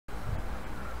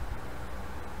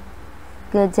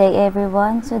Good day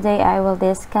everyone. Today I will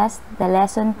discuss the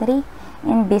lesson 3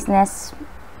 in business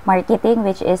marketing,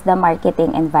 which is the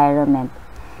marketing environment.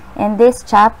 In this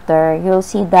chapter, you'll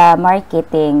see the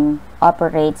marketing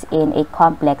operates in a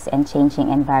complex and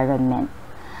changing environment.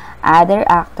 Other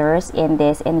actors in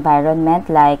this environment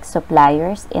like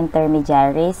suppliers,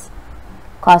 intermediaries,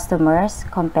 customers,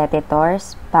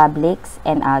 competitors, publics,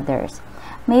 and others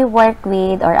may work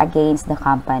with or against the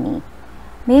company.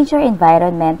 Major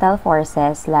environmental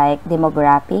forces like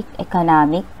demographic,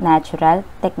 economic, natural,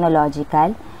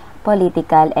 technological,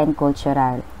 political, and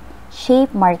cultural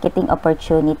shape marketing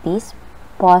opportunities,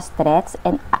 pose threats,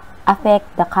 and affect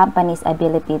the company's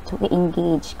ability to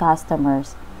engage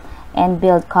customers and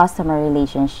build customer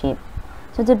relationship.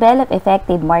 To develop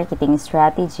effective marketing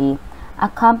strategy, a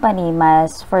company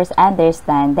must first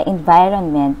understand the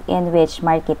environment in which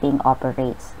marketing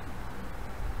operates.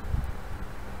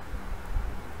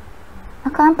 A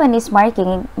company's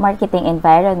marketing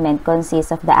environment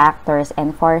consists of the actors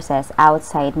and forces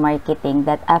outside marketing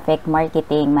that affect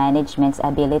marketing management's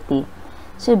ability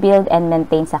to build and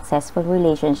maintain successful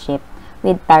relationships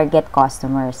with target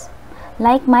customers.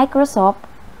 Like Microsoft,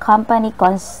 company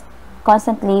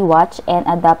constantly watch and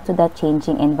adapt to the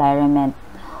changing environment,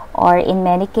 or in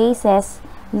many cases,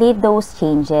 lead those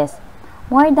changes.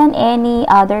 More than any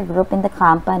other group in the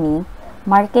company,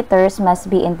 marketers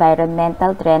must be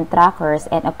environmental trend trackers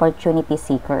and opportunity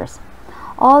seekers.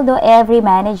 Although every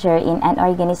manager in an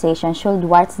organization should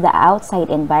watch the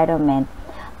outside environment,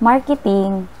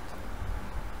 marketing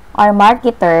or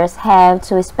marketers have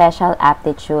two special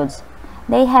aptitudes.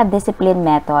 They have disciplined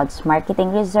methods,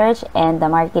 marketing research, and the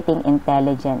marketing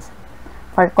intelligence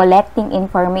for collecting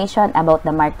information about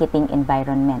the marketing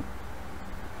environment.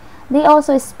 They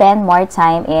also spend more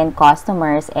time in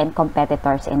customers and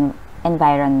competitors'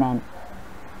 environment.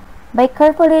 By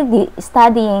carefully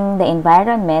studying the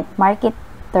environment,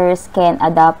 marketers can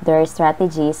adapt their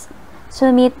strategies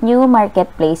to meet new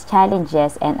marketplace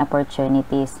challenges and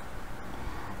opportunities.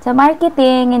 The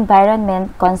marketing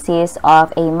environment consists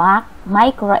of a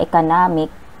microeconomic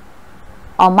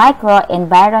or micro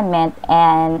environment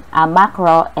and a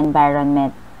macro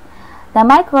environment. The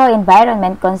micro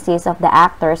environment consists of the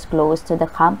actors close to the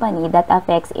company that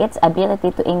affects its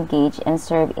ability to engage and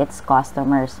serve its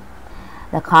customers.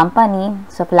 The company,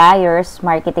 suppliers,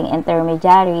 marketing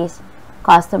intermediaries,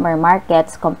 customer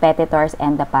markets, competitors,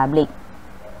 and the public.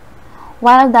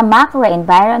 While the macro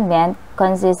environment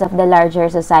consists of the larger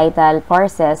societal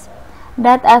forces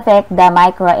that affect the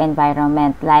micro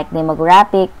environment like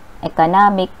demographic,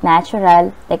 economic,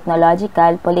 natural,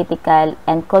 technological, political,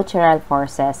 and cultural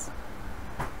forces.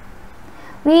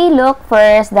 We look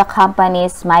first the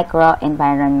company's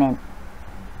microenvironment.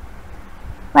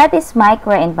 What is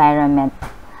microenvironment?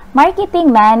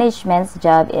 Marketing management's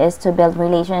job is to build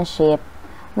relationship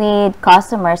with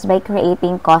customers by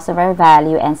creating customer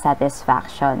value and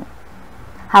satisfaction.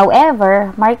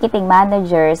 However, marketing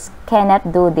managers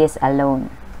cannot do this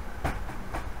alone.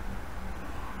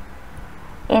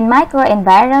 In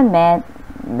microenvironment,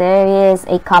 there is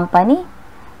a company.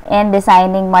 In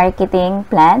designing marketing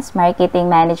plans, marketing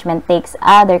management takes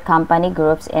other company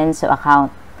groups into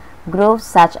account. Groups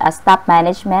such as top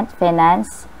management,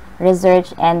 finance,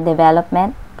 research and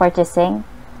development, purchasing,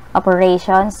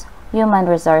 operations, human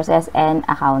resources, and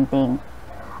accounting.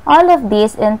 All of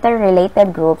these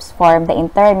interrelated groups form the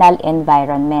internal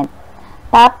environment.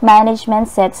 Top management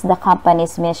sets the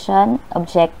company's mission,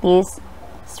 objectives,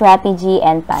 strategy,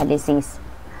 and policies.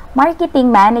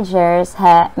 Marketing managers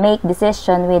make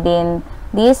decisions within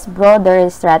this broader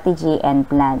strategy and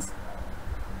plans.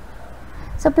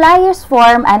 Suppliers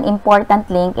form an important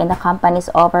link in the company's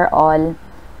overall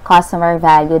customer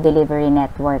value delivery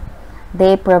network.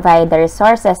 They provide the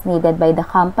resources needed by the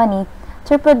company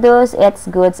to produce its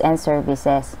goods and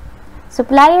services.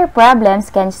 Supplier problems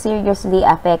can seriously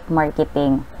affect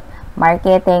marketing.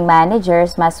 Marketing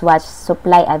managers must watch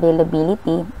supply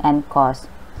availability and cost.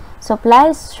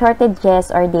 Supply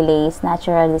shortages or delays,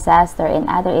 natural disaster, and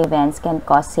other events can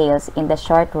cause sales in the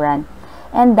short run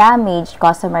and damage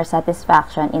customer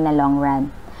satisfaction in the long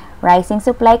run. Rising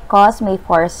supply costs may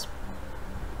force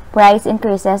price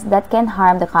increases that can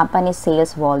harm the company's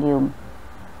sales volume.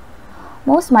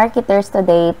 Most marketers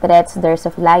today treat their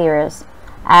suppliers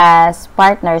as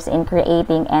partners in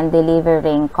creating and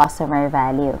delivering customer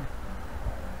value.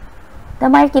 The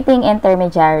marketing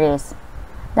intermediaries.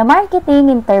 The marketing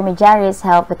intermediaries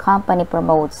help the company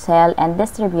promote, sell, and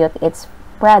distribute its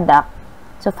product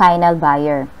to final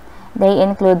buyer. They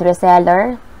include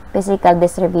reseller, physical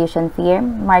distribution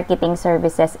firm, marketing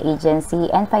services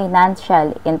agency, and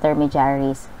financial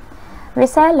intermediaries.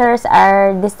 Resellers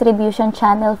are distribution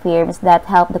channel firms that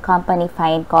help the company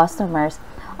find customers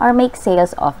or make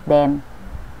sales of them.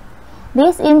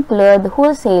 These include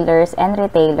wholesalers and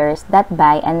retailers that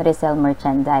buy and resell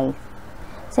merchandise.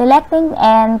 Selecting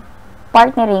and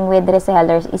partnering with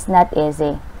resellers is not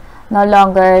easy. No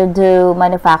longer do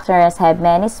manufacturers have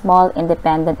many small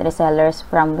independent resellers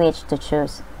from which to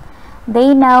choose.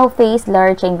 They now face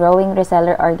large and growing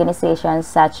reseller organizations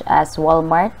such as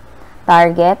Walmart,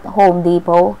 Target, Home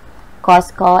Depot,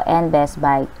 Costco, and Best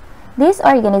Buy. These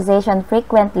organizations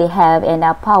frequently have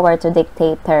enough power to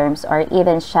dictate terms or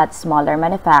even shut smaller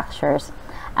manufacturers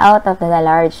out of the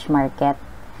large market.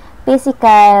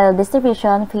 Physical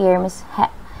distribution firms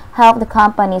help the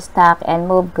company stock and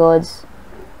move goods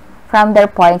from their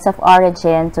points of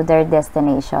origin to their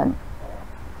destination.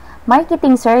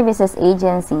 Marketing services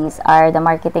agencies are the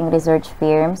marketing research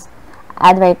firms,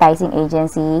 advertising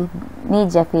agency,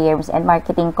 media firms, and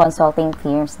marketing consulting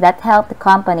firms that help the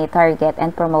company target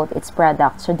and promote its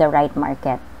products to the right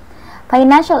market.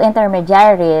 Financial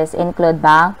intermediaries include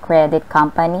bank, credit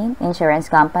company, insurance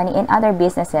company, and other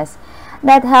businesses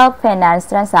that help finance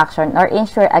transactions or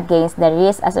insure against the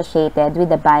risk associated with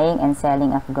the buying and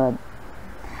selling of goods.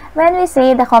 When we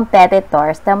say the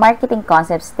competitors, the marketing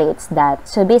concept states that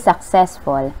to be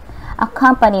successful, a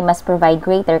company must provide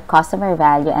greater customer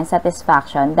value and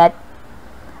satisfaction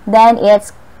than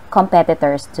its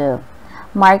competitors do.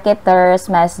 Marketers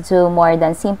must do more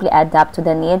than simply adapt to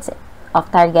the needs of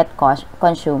target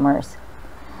consumers.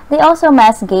 They also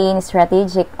must gain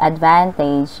strategic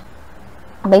advantage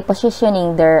by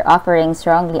positioning their offering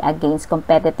strongly against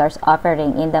competitors'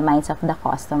 offering in the minds of the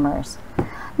customers.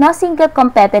 No single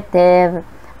competitive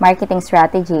marketing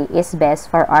strategy is best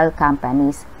for all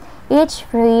companies. Each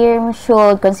firm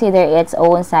should consider its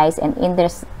own size and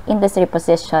industry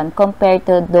position compared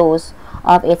to those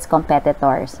of its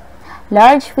competitors.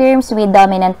 Large firms with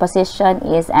dominant position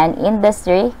in an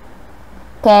industry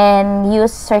can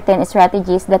use certain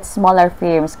strategies that smaller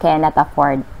firms cannot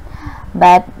afford.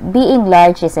 But being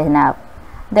large is enough.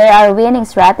 There are winning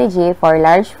strategies for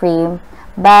large firms,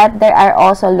 but there are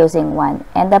also losing ones.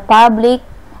 And the public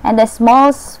and the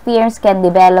small firms can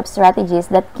develop strategies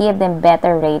that give them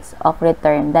better rates of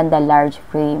return than the large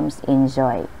firms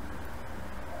enjoy.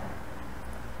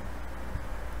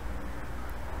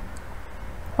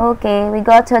 Okay, we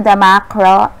go to the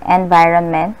macro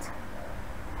environment.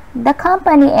 The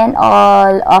company and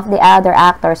all of the other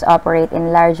actors operate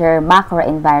in larger macro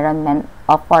environment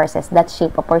of forces that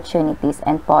shape opportunities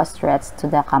and pose threats to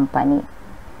the company.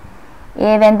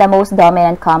 Even the most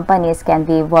dominant companies can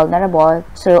be vulnerable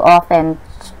to often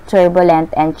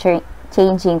turbulent and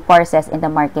changing forces in the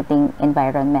marketing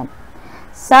environment.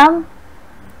 Some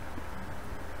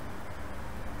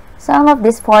of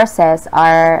these forces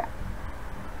are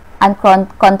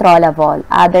uncontrollable.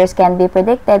 Others can be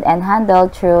predicted and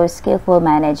handled through skillful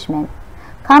management.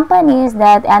 Companies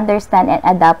that understand and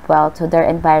adapt well to their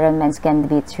environments can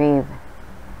be thrive.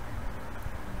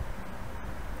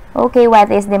 Okay, what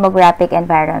is demographic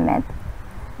environment?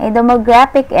 A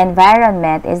demographic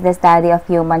environment is the study of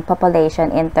human population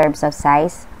in terms of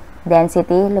size,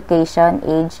 density, location,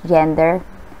 age, gender,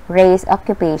 race,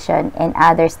 occupation, and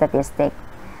other statistics.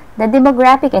 The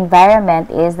demographic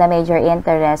environment is the major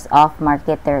interest of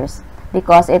marketers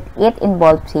because it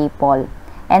involves people,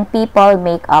 and people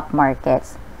make up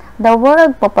markets. The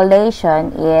world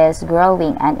population is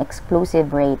growing at an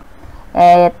explosive rate.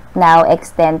 It now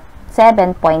extends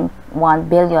 7.1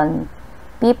 billion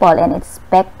people and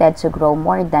expected to grow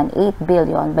more than 8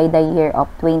 billion by the year of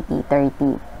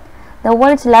 2030. The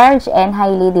world's large and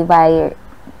highly diverse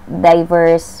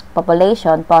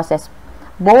population poses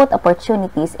both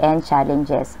opportunities and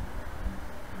challenges.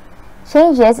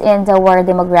 Changes in the world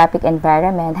demographic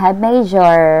environment have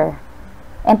major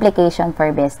implications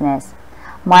for business.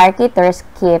 Marketers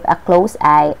keep a close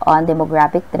eye on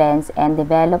demographic trends and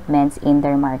developments in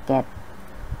their market.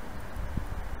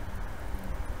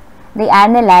 They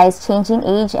analyze changing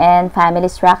age and family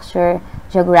structure,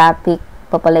 geographic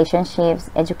population shifts,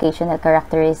 educational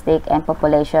characteristics, and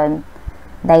population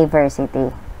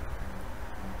diversity.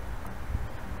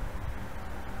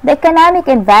 The economic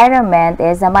environment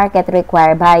is a market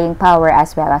requires buying power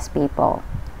as well as people.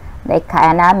 The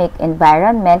economic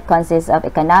environment consists of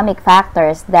economic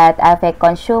factors that affect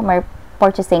consumer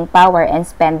purchasing power and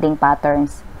spending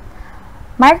patterns.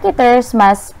 Marketers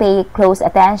must pay close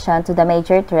attention to the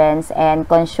major trends and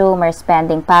consumer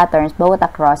spending patterns both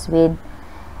across within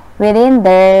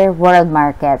their world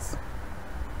markets.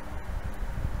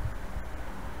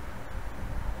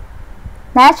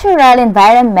 Natural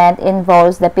environment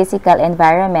involves the physical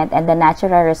environment and the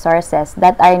natural resources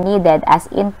that are needed as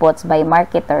inputs by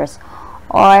marketers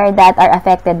or that are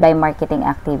affected by marketing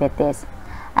activities.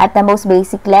 At the most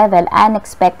basic level,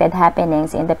 unexpected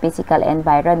happenings in the physical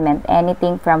environment,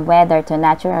 anything from weather to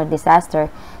natural disaster,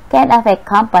 can affect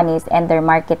companies and their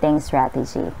marketing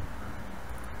strategy.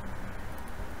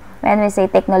 When we say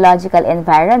technological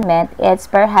environment, it's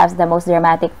perhaps the most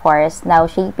dramatic force now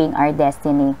shaping our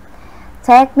destiny.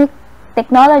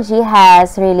 Technology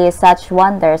has released such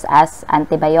wonders as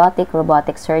antibiotic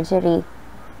robotic surgery,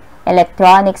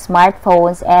 electronic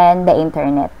smartphones, and the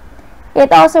internet.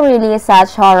 It also released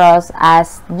such horrors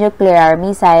as nuclear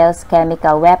missiles,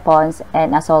 chemical weapons,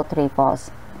 and assault rifles.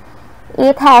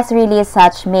 It has released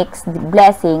such mixed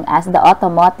blessings as the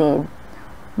automotive,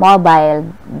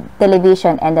 mobile,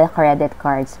 television, and the credit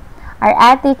cards. Our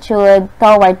attitude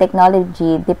toward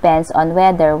technology depends on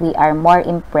whether we are more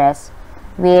impressed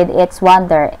with its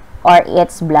wonder or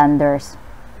its blunders.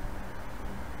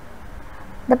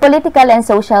 The political and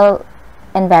social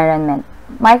environment.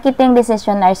 Marketing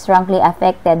decisions are strongly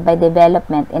affected by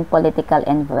development in political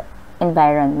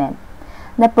environment.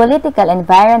 The political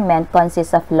environment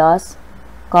consists of laws,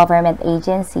 government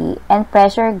agency, and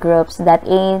pressure groups that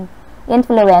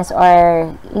influence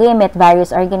or limit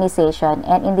various organizations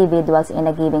and individuals in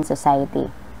a given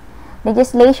society.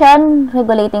 Legislation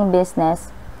regulating business.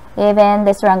 Even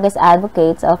the strongest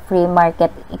advocates of free market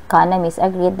economies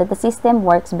agree that the system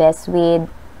works best with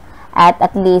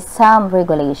at least some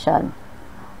regulation.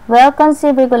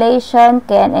 Well-conceived regulation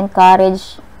can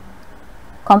encourage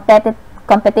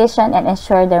competition and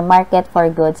ensure the market for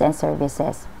goods and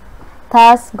services.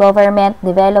 Thus, government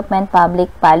development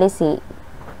public policy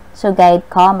to guide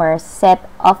commerce, set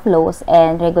of laws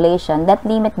and regulations that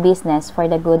limit business for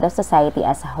the good of society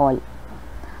as a whole.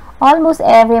 Almost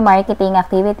every marketing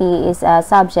activity is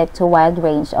subject to a wide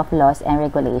range of laws and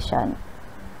regulation.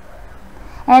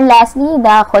 And lastly,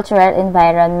 the cultural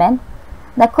environment.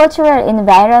 The cultural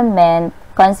environment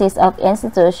consists of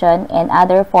institutions and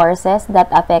other forces that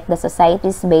affect the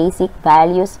society's basic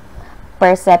values,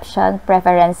 perception,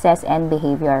 preferences, and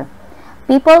behavior.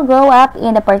 People grow up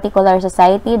in a particular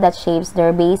society that shapes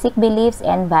their basic beliefs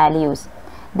and values.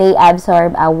 They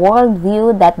absorb a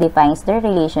worldview that defines their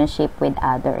relationship with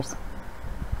others.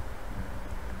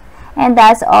 And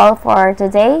that's all for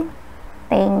today.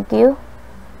 Thank you.